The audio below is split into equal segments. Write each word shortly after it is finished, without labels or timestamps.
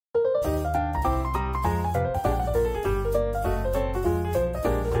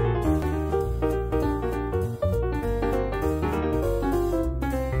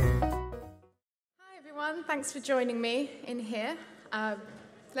Thanks for joining me in here.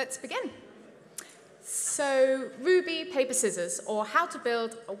 Let's begin. So, Ruby, paper, scissors, or how to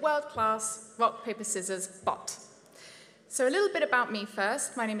build a world-class rock, paper, scissors bot. So a little bit about me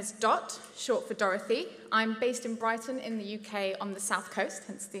first. My name is Dot, short for Dorothy. I'm based in Brighton in the UK on the south coast,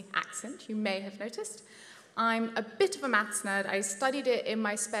 hence the accent you may have noticed. I'm a bit of a maths nerd. I studied it in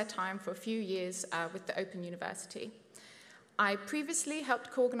my spare time for a few years with the Open University. I previously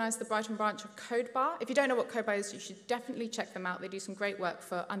helped co-organize the Brighton branch of CodeBar. If you don't know what CodeBar is, you should definitely check them out. They do some great work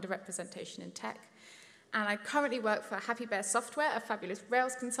for underrepresentation in tech. And I currently work for Happy Bear Software, a fabulous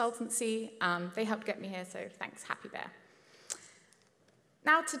Rails consultancy. They helped get me here, so thanks, Happy Bear.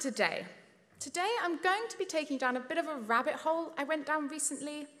 Now to today. Today, I'm going to be taking you down a bit of a rabbit hole I went down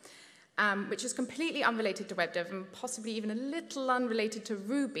recently, which is completely unrelated to web dev and possibly even a little unrelated to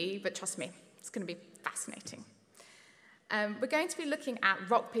Ruby, but trust me, it's going to be fascinating. We're going to be looking at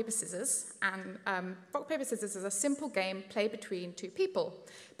rock, paper, scissors, and rock, paper, scissors is a simple game played between two people.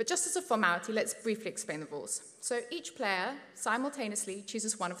 But just as a formality, let's briefly explain the rules. So each player simultaneously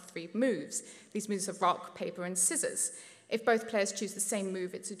chooses one of three moves. These moves are rock, paper, and scissors. If both players choose the same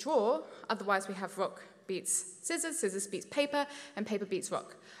move, it's a draw. Otherwise, we have rock beats scissors, scissors beats paper, and paper beats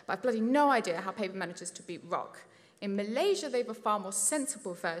rock. But I've bloody no idea how paper manages to beat rock. In Malaysia, they have a far more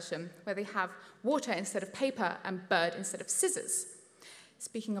sensible version where they have water instead of paper and bird instead of scissors.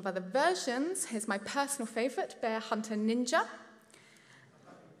 Speaking of other versions, here's my personal favorite, Bear Hunter Ninja.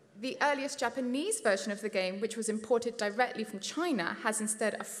 The earliest Japanese version of the game, which was imported directly from China, has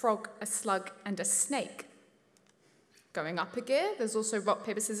instead a frog, a slug, and a snake. Going up a gear, there's also rock,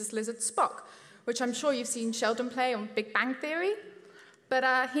 paper, scissors, lizard, Spock, which I'm sure you've seen Sheldon play on Big Bang Theory.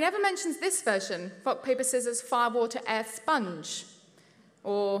 But he never mentions this version, rock, paper, scissors, fire, water, air, sponge.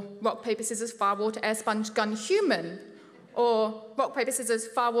 Or rock, paper, scissors, fire, water, air, sponge, gun, human. Or rock, paper, scissors,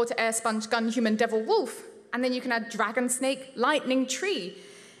 fire, water, air, sponge, gun, human, devil, wolf. And then you can add dragon, snake, lightning, tree.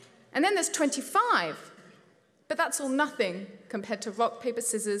 And then there's 25. But that's all nothing compared to rock, paper,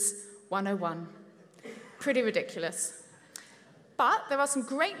 scissors 101. Pretty ridiculous. But there are some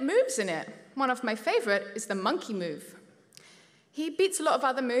great moves in it. One of my favorite is the monkey move. He beats a lot of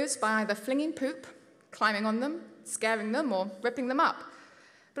other moves by either flinging poop, climbing on them, scaring them, or ripping them up.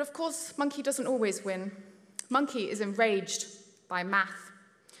 But of course, Monkey doesn't always win. Monkey is enraged by math,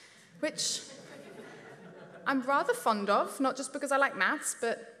 which I'm rather fond of, not just because I like maths,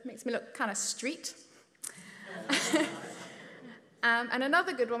 but makes me look kind of street. And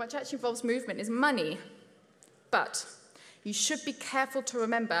another good one, which actually involves movement, is money. But you should be careful to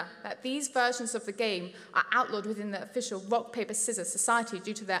remember that these versions of the game are outlawed within the official rock, paper, scissors society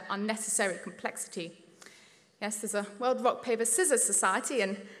due to their unnecessary complexity. Yes, there's a World Rock, Paper, Scissors Society,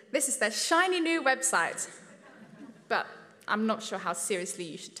 and this is their shiny new website. But I'm not sure how seriously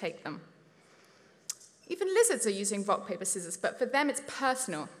you should take them. Even lizards are using rock, paper, scissors, but for them it's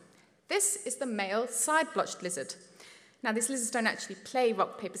personal. This is the male side-blotched lizard. Now, these lizards don't actually play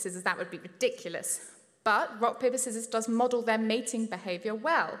rock, paper, scissors. That would be ridiculous. But rock, paper, scissors does model their mating behavior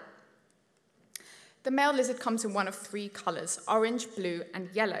well. The male lizard comes in one of three colors, orange, blue, and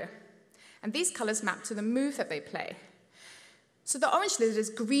yellow. And these colors map to the move that they play. So the orange lizard is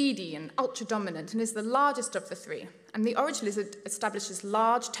greedy and ultra-dominant and is the largest of the three. And the orange lizard establishes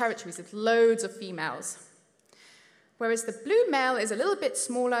large territories with loads of females. Whereas the blue male is a little bit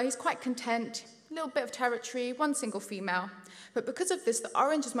smaller, he's quite content, a little bit of territory, one single female. But because of this, the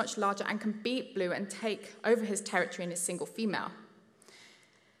orange is much larger and can beat blue and take over his territory in his single female.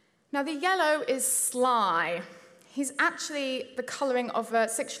 Now, the yellow is sly. He's actually the coloring of a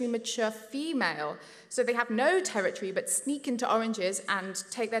sexually mature female. So they have no territory, but sneak into oranges and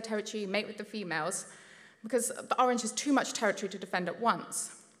take their territory, mate with the females, because the orange has too much territory to defend at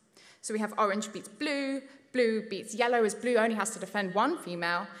once. So we have orange beats blue, blue beats yellow, as blue only has to defend one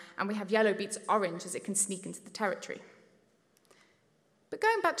female, and we have yellow beats orange as it can sneak into the territory. But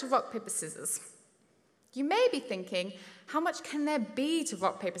going back to rock, paper, scissors, you may be thinking, how much can there be to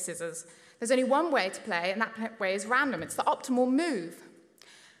rock, paper, scissors? There's only one way to play, and that way is random. It's the optimal move.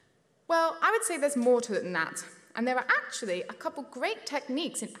 Well, I would say there's more to it than that. And there are actually a couple great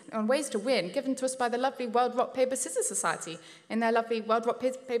techniques and ways to win given to us by the lovely World Rock, Paper, Scissors Society in their lovely World Rock,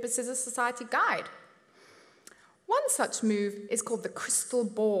 Paper, Scissors Society guide. One such move is called the crystal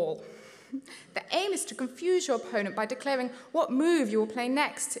ball. The aim is to confuse your opponent by declaring what move you will play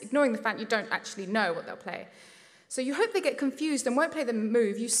next, ignoring the fact you don't actually know what they'll play. So you hope they get confused and won't play the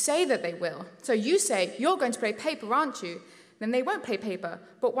move you say that they will. So you say, you're going to play paper, aren't you? Then they won't play paper,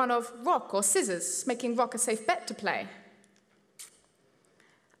 but one of rock or scissors, making rock a safe bet to play.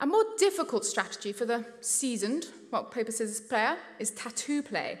 A more difficult strategy for the seasoned rock, paper, scissors player is tattoo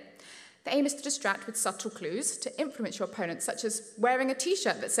play. The aim is to distract with subtle clues to influence your opponent, such as wearing a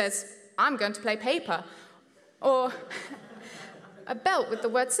t-shirt that says, "I'm going to play paper," or a belt with the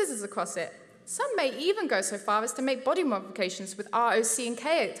word scissors across it. Some may even go so far as to make body modifications with R-O-C and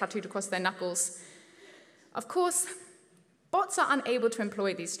K tattooed across their knuckles. Of course, bots are unable to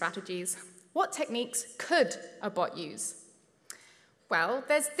employ these strategies. What techniques could a bot use? Well,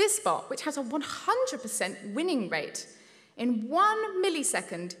 there's this bot, which has a 100% winning rate. In 1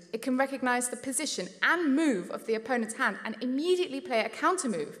 millisecond, it can recognize the position and move of the opponent's hand and immediately play a counter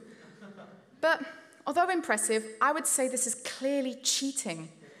move. But although impressive, I would say this is clearly cheating.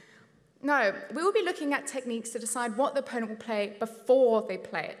 No, we will be looking at techniques to decide what the opponent will play before they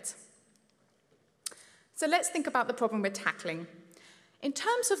play it. So let's think about the problem we're tackling. In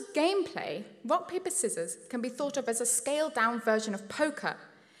terms of gameplay, rock, paper, scissors can be thought of as a scaled-down version of poker.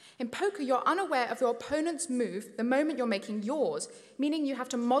 In poker, you're unaware of your opponent's move the moment you're making yours, meaning you have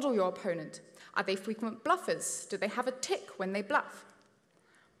to model your opponent. Are they frequent bluffers? Do they have a tick when they bluff?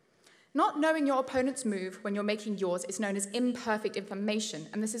 Not knowing your opponent's move when you're making yours is known as imperfect information,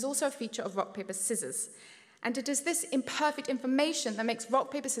 and this is also a feature of rock, paper, scissors. And it is this imperfect information that makes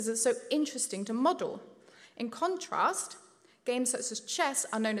rock, paper, scissors so interesting to model. In contrast, games such as chess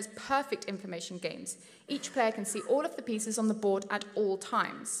are known as perfect information games. Each player can see all of the pieces on the board at all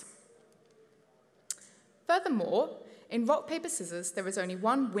times. Furthermore, in rock, paper, scissors, there is only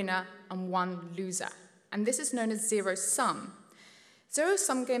one winner and one loser, and this is known as zero-sum.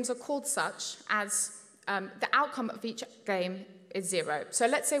 Zero-sum games are called such as the outcome of each game is 0. So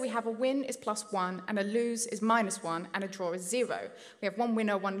let's say we have a win is +1, and a lose is -1, and a draw is 0. We have one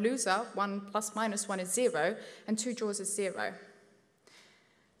winner, one loser, 1 + -1 is 0, and 2 draws is 0.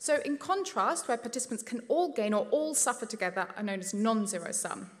 So in contrast, where participants can all gain or all suffer together are known as non-zero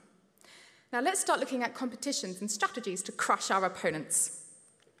sum. Now let's start looking at competitions and strategies to crush our opponents.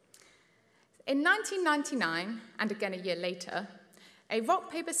 In 1999, and again a year later, a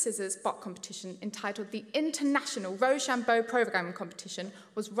rock, paper, scissors bot competition entitled the International Rochambeau Programming Competition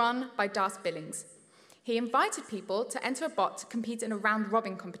was run by Darth Billings. He invited people to enter a bot to compete in a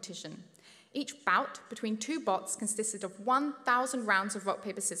round-robin competition. Each bout between two bots consisted of 1,000 rounds of rock,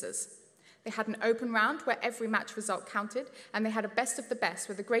 paper, scissors. They had an open round where every match result counted, and they had a best of the best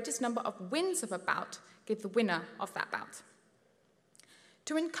where the greatest number of wins of a bout gave the winner of that bout.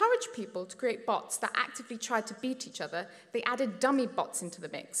 To encourage people to create bots that actively tried to beat each other, they added dummy bots into the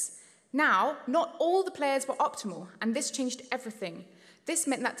mix. Now, not all the players were optimal, and this changed everything. This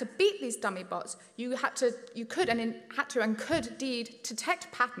meant that to beat these dummy bots, you could indeed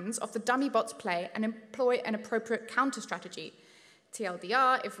detect patterns of the dummy bots' play and employ an appropriate counter strategy.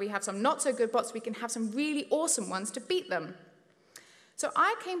 TLDR, if we have some not so good bots, we can have some really awesome ones to beat them. So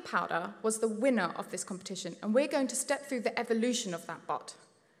Arcane Powder was the winner of this competition, and we're going to step through the evolution of that bot.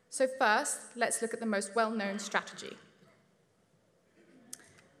 So first, let's look at the most well-known strategy.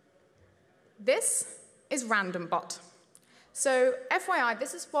 This is Random Bot. So FYI,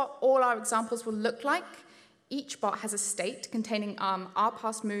 this is what all our examples will look like. Each bot has a state containing our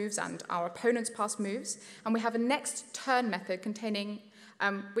past moves and our opponent's past moves, and we have a next turn method containing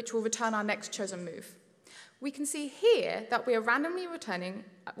which will return our next chosen move. We can see here that we are randomly returning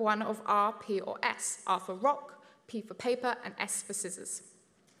one of R, P, or S. R for rock, P for paper, and S for scissors.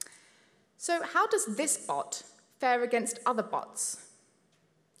 So how does this bot fare against other bots?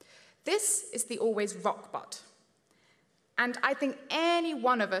 This is the always rock bot. And I think any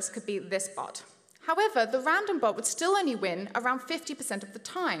one of us could beat this bot. However, the random bot would still only win around 50% of the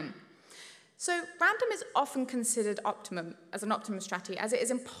time. So random is often considered as an optimum strategy, as it is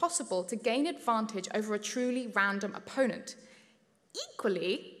impossible to gain advantage over a truly random opponent.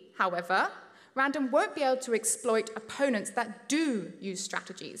 Equally, however, random won't be able to exploit opponents that do use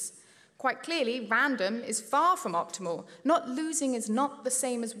strategies. Quite clearly, random is far from optimal. Not losing is not the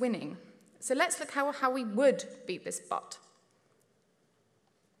same as winning. So let's look how we would beat this bot.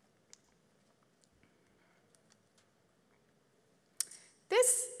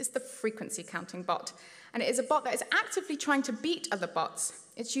 This is the frequency counting bot, and it is a bot that is actively trying to beat other bots.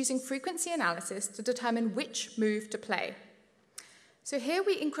 It's using frequency analysis to determine which move to play. So here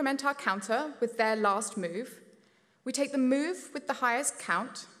we increment our counter with their last move. We take the move with the highest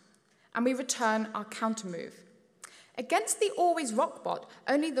count, and we return our counter move. Against the always rock bot,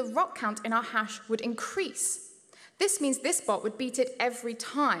 only the rock count in our hash would increase. This means this bot would beat it every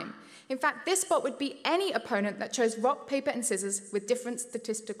time. In fact, this bot would beat any opponent that chose rock, paper, and scissors with different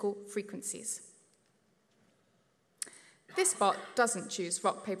statistical frequencies. This bot doesn't choose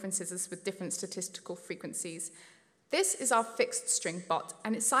rock, paper, and scissors with different statistical frequencies. This is our fixed string bot,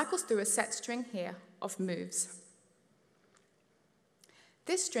 and it cycles through a set string here of moves.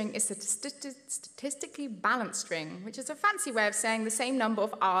 This string is a statistically balanced string, which is a fancy way of saying the same number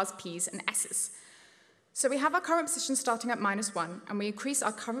of R's, P's, and S's. So we have our current position starting at -1, and we increase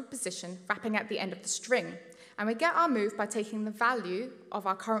our current position wrapping at the end of the string. And we get our move by taking the value of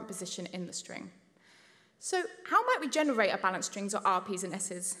our current position in the string. So how might we generate our balanced strings or R, P's, and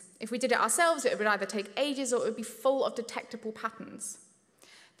S's? If we did it ourselves, it would either take ages or it would be full of detectable patterns.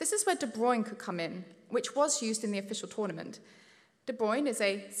 This is where De Bruijn could come in, which was used in the official tournament. De Bruijn is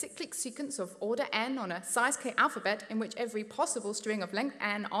a cyclic sequence of order n on a size k alphabet in which every possible string of length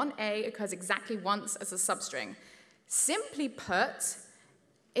n on A occurs exactly once as a substring. Simply put,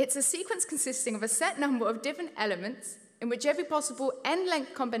 it's a sequence consisting of a set number of different elements in which every possible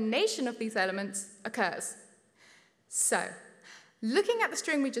n-length combination of these elements occurs. So, looking at the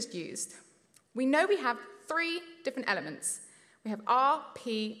string we just used, we know we have 3 different elements. We have R,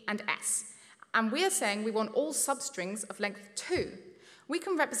 P, and S. And we are saying we want all substrings of length 2. We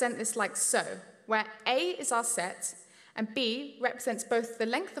can represent this like so, where A is our set, and B represents both the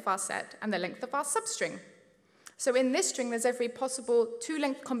length of our set and the length of our substring. So in this string, there's every possible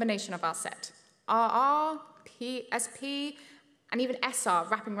 2-length combination of our set, RR, P, SP, and even SR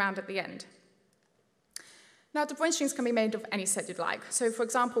wrapping around at the end. Now, De Bruijn strings can be made of any set you'd like. So for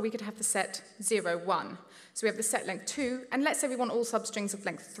example, we could have the set 0, 1. So we have the set length 2, and let's say we want all substrings of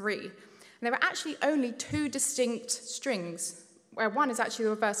length 3. And there are actually only 2 distinct strings, where one is actually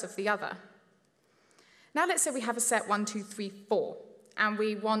the reverse of the other. Now let's say we have a set 1, 2, 3, 4, and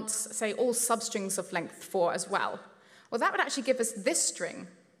we want, say, all substrings of length 4 as well. Well, that would actually give us this string.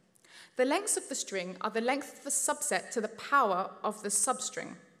 The lengths of the string are the length of the subset to the power of the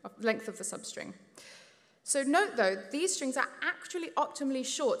substring, of length of the substring. So note, though, these strings are actually optimally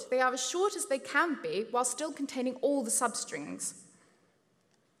short. They are as short as they can be while still containing all the substrings.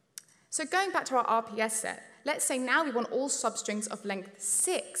 So going back to our RPS set, let's say now we want all substrings of length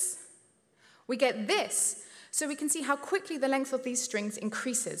 6. We get this, so we can see how quickly the length of these strings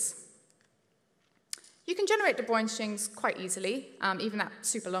increases. You can generate De Bruijn strings quite easily, even that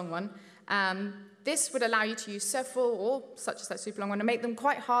super long one. This would allow you to use several, or such as that super long one, and make them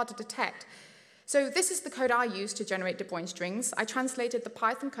quite hard to detect. So this is the code I used to generate De Bruijn strings. I translated the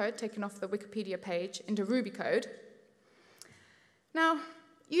Python code taken off the Wikipedia page into Ruby code. Now,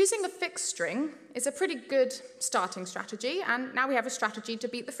 using a fixed string is a pretty good starting strategy, and now we have a strategy to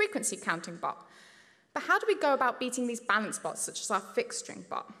beat the frequency counting bot. But how do we go about beating these balance bots, such as our fixed string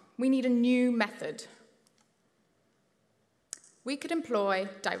bot? We need a new method. We could employ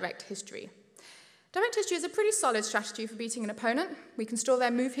direct history. Direct history is a pretty solid strategy for beating an opponent. We can store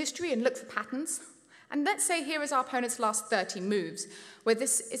their move history and look for patterns. And let's say here is our opponent's last 30 moves, where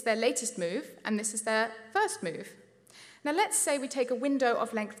this is their latest move, and this is their first move. Now let's say we take a window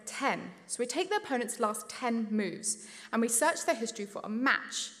of length 10. So we take the opponent's last 10 moves, and we search their history for a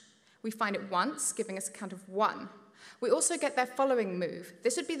match. We find it once, giving us a count of 1. We also get their following move.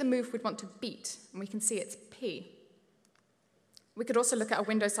 This would be the move we'd want to beat, and we can see it's P. We could also look at a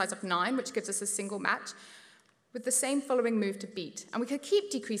window size of 9, which gives us a single match, with the same following move to beat. And we could keep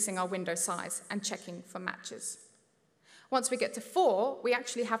decreasing our window size and checking for matches. Once we get to 4, we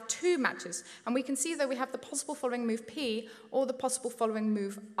actually have 2 matches, and we can see that we have the possible following move P or the possible following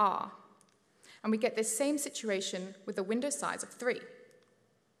move R. And we get this same situation with a window size of 3.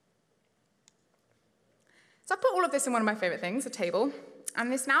 So I put all of this in one of my favorite things, a table,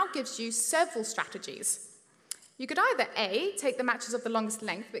 and this now gives you several strategies. You could either A, take the matches of the longest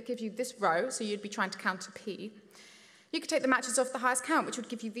length, but give you this row, so you'd be trying to counter P. You could take the matches of the highest count, which would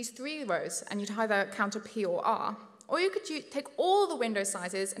give you these 3 rows, and you'd either counter P or R. Or you could take all the window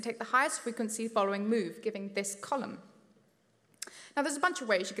sizes and take the highest frequency following move, giving this column. Now, there's a bunch of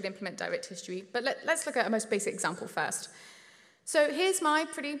ways you could implement direct history, but let's look at a most basic example first. So here's my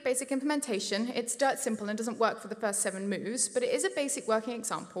pretty basic implementation. It's dirt simple and doesn't work for the first 7 moves, but it is a basic working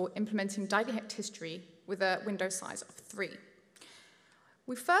example implementing direct history with a window size of 3.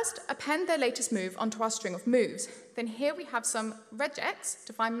 We first append their latest move onto our string of moves. Then here we have some regex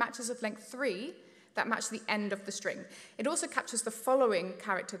to find matches of length 3 that match the end of the string. It also captures the following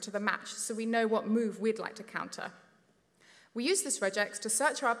character to the match, so we know what move we'd like to counter. We use this regex to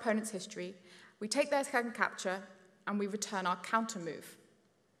search our opponent's history, we take their second capture, and we return our counter move.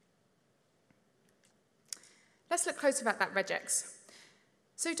 Let's look closer at that regex.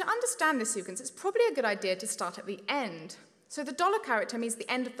 So to understand this sequence, it's probably a good idea to start at the end. So the dollar character means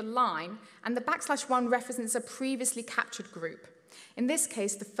the end of the line, and the \1 represents a previously captured group. In this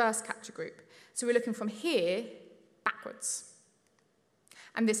case, the first capture group. So we're looking from here backwards.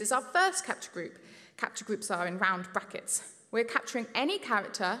 And this is our first capture group. Capture groups are in round brackets. We're capturing any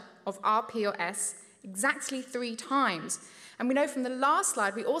character of R, P, or S exactly 3 times. And we know from the last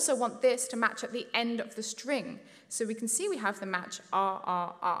slide, we also want this to match at the end of the string. So we can see we have the match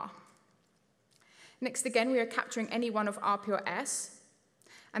RRR. Next, again, we are capturing any one of R, P, or S.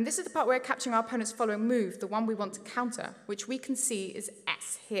 And this is the part where we're capturing our opponent's following move, the one we want to counter, which we can see is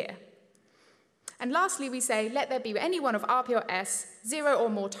S here. And lastly, we say, let there be any one of R, P, or S 0 or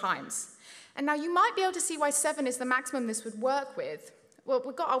more times. And now you might be able to see why 7 is the maximum this would work with. Well,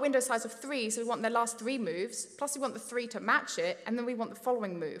 we've got our window size of 3, so we want their last 3 moves, plus we want the 3 to match it, and then we want the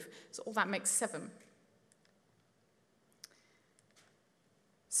following move. So all that makes 7.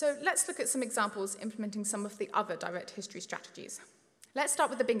 So let's look at some examples implementing some of the other direct history strategies. Let's start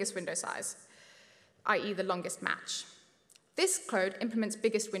with the biggest window size, i.e. the longest match. This code implements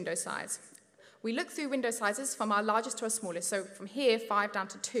biggest window size. We look through window sizes from our largest to our smallest, so from here, 5 down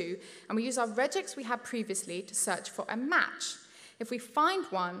to 2, and we use our regex we had previously to search for a match. If we find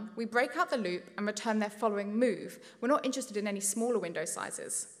one, we break out the loop and return their following move. We're not interested in any smaller window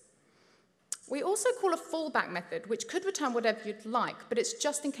sizes. We also call a fallback method, which could return whatever you'd like, but it's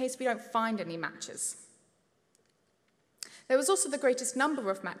just in case we don't find any matches. There was also the greatest number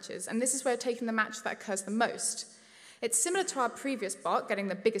of matches, and this is where we're taking the match that occurs the most. It's similar to our previous bot, getting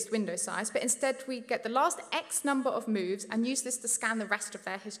the biggest window size, but instead we get the last X number of moves and use this to scan the rest of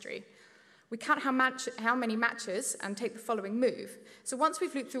their history. We count how many matches and take the following move. So once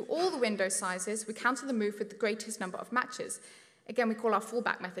we've looped through all the window sizes, we counter the move with the greatest number of matches. Again, we call our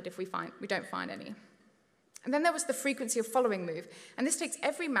fallback method if we don't find any. And then there was the frequency of following move, and this takes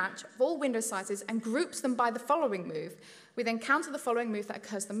every match of all window sizes and groups them by the following move. We then counter the following move that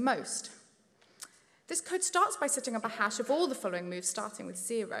occurs the most. This code starts by setting up a hash of all the following moves starting with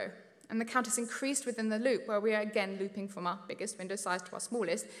 0, and the count is increased within the loop where we are again looping from our biggest window size to our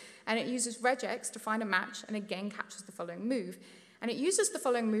smallest, and it uses regex to find a match and again captures the following move. And it uses the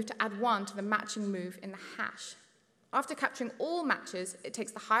following move to add 1 to the matching move in the hash. After capturing all matches, it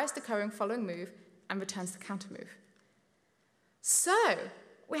takes the highest occurring following move and returns the counter move. So,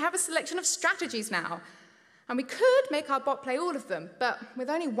 we have a selection of strategies now. And we could make our bot play all of them, but with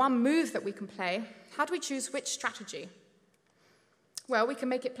only one move that we can play, how do we choose which strategy? Well, we can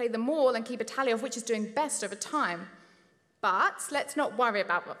make it play them all and keep a tally of which is doing best over time. But let's not worry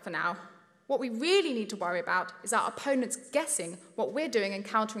about that for now. What we really need to worry about is our opponents guessing what we're doing and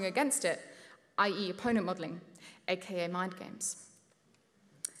countering against it, i.e. opponent modeling, aka mind games.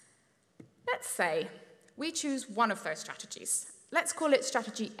 Let's say we choose one of those strategies. Let's call it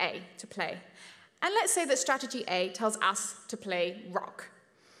strategy A to play. And let's say that strategy A tells us to play rock.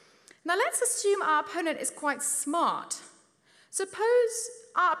 Now let's assume our opponent is quite smart. Suppose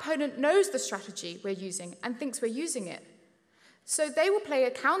our opponent knows the strategy we're using and thinks we're using it. So they will play a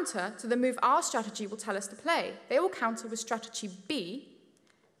counter to the move our strategy will tell us to play. They will counter with strategy B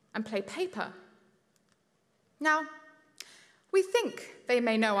and play paper. Now, we think they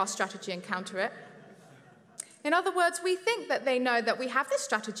may know our strategy and counter it. In other words, we think that they know that we have this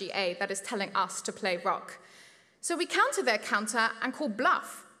strategy A that is telling us to play rock. So we counter their counter and call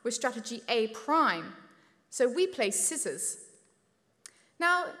bluff with strategy A prime. So we play scissors.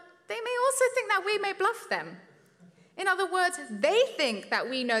 Now, they may also think that we may bluff them. In other words, they think that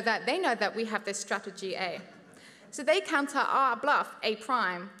we know that they know that we have this strategy A. So they counter our bluff A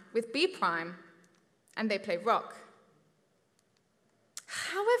prime with B prime, and they play rock.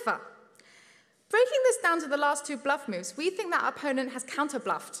 However, breaking this down to the last 2 bluff moves, we think that our opponent has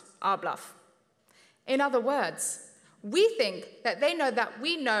counter-bluffed our bluff. In other words, we think that they know that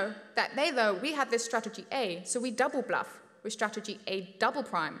we know that they know we have this strategy A, so we double bluff with strategy A double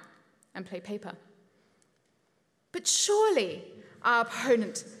prime and play paper. But surely our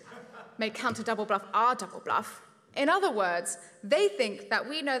opponent may counter double bluff our double bluff. In other words, they think that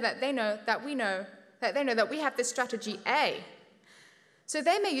we know that they know that we know that they know that we have this strategy A. So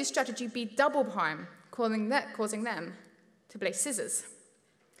they may use strategy B double prime, causing them to play scissors.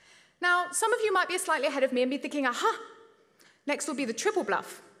 Now, some of you might be slightly ahead of me and be thinking, aha, next will be the triple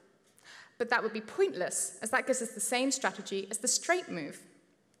bluff. But that would be pointless, as that gives us the same strategy as the straight move.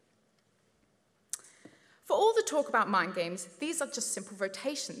 For all the talk about mind games, these are just simple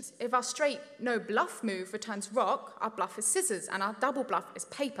rotations. If our straight no bluff move returns rock, our bluff is scissors, and our double bluff is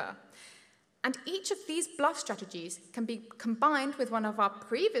paper. And each of these bluff strategies can be combined with one of our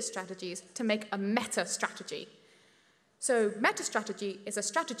previous strategies to make a meta strategy. So meta strategy is a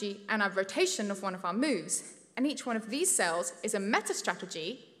strategy and a rotation of one of our moves. And each one of these cells is a meta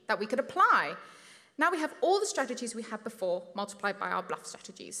strategy that we could apply. Now we have all the strategies we had before multiplied by our bluff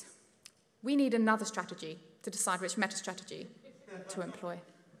strategies. We need another strategy to decide which meta strategy to employ.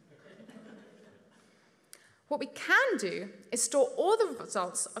 What we can do is store all the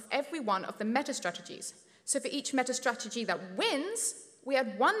results of every one of the meta strategies. So for each meta strategy that wins, we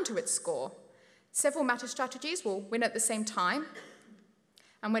add 1 to its score. Several meta strategies will win at the same time,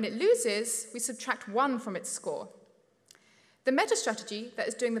 and when it loses, we subtract 1 from its score. The meta strategy that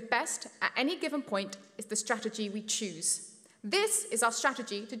is doing the best at any given point is the strategy we choose. This is our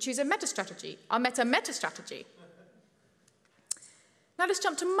strategy to choose a meta strategy, our meta-meta strategy. Now let's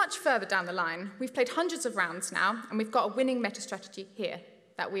jump to much further down the line. We've played hundreds of rounds now, and we've got a winning meta strategy here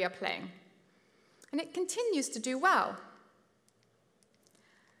that we are playing. And it continues to do well.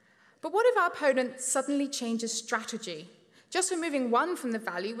 But what if our opponent suddenly changes strategy? Just removing 1 from the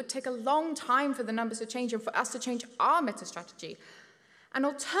value would take a long time for the numbers to change and for us to change our meta strategy. An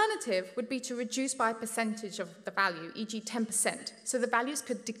alternative would be to reduce by a percentage of the value, e.g. 10%, so the values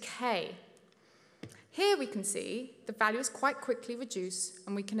could decay. Here we can see the values quite quickly reduce,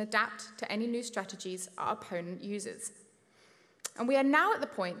 and we can adapt to any new strategies our opponent uses. And we are now at the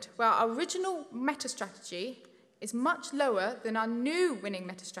point where our original meta strategy is much lower than our new winning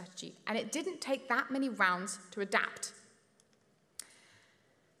meta strategy, and it didn't take that many rounds to adapt.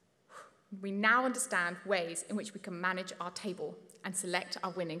 We now understand ways in which we can manage our table and select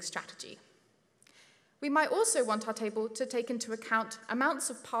our winning strategy. We might also want our table to take into account amounts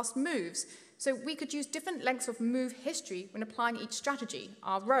of past moves, so we could use different lengths of move history when applying each strategy,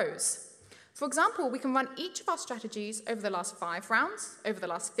 our rows. For example, we can run each of our strategies over the last 5 rounds, over the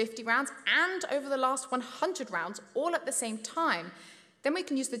last 50 rounds, and over the last 100 rounds, all at the same time. Then we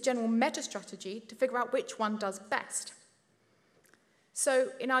can use the general meta strategy to figure out which one does best. So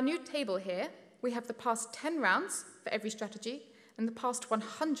in our new table here, we have the past 10 rounds for every strategy and the past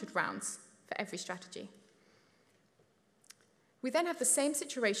 100 rounds for every strategy. We then have the same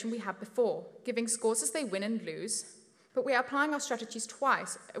situation we had before, giving scores as they win and lose, but we are applying our strategies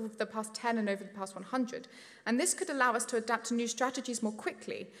twice, over the past 10 and over the past 100, and this could allow us to adapt to new strategies more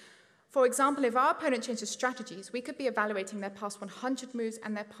quickly. For example, if our opponent changes strategies, we could be evaluating their past 100 moves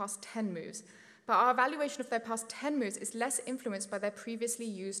and their past 10 moves, but our evaluation of their past 10 moves is less influenced by their previously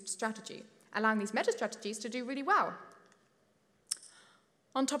used strategy, allowing these meta strategies to do really well.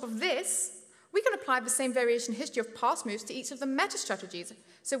 On top of this, we can apply the same variation history of past moves to each of the meta strategies.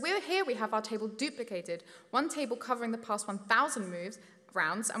 So here we have our table duplicated, one table covering the past 1,000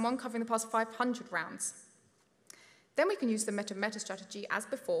 rounds and one covering the past 500 rounds. Then we can use the meta-meta strategy as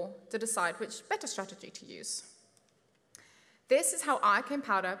before to decide which meta strategy to use. This is how Iocane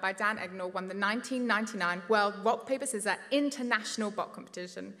Powder by Dan Egnor won the 1999 World Rock, Paper, Scissors International Bot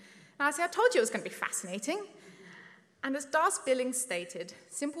Competition. Now, I told you it was going to be fascinating. And as Das Billings stated,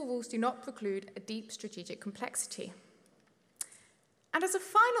 simple rules do not preclude a deep strategic complexity. And as a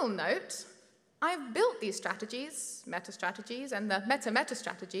final note, I have built these strategies, meta strategies, and the meta-meta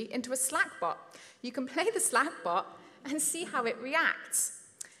strategy into a Slack bot. You can play the Slack bot and see how it reacts.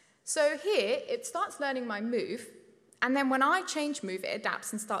 So here, it starts learning my move, and then when I change move, it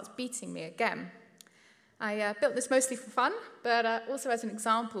adapts and starts beating me again. I built this mostly for fun, but also as an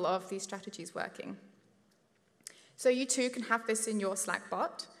example of these strategies working. So you too can have this in your Slack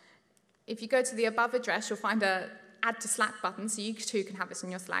bot. If you go to the above address, you'll find a Add to Slack button, so you too can have this in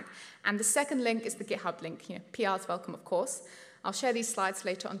your Slack. And the second link is the GitHub link. PR's welcome, of course. I'll share these slides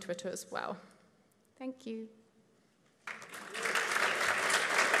later on Twitter as well. Thank you.